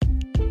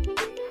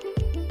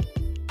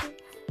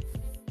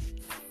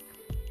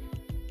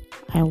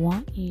I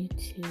want you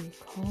to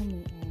call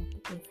me,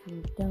 and if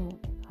you don't,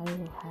 I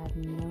will have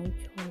no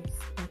choice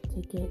but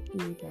to get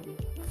even.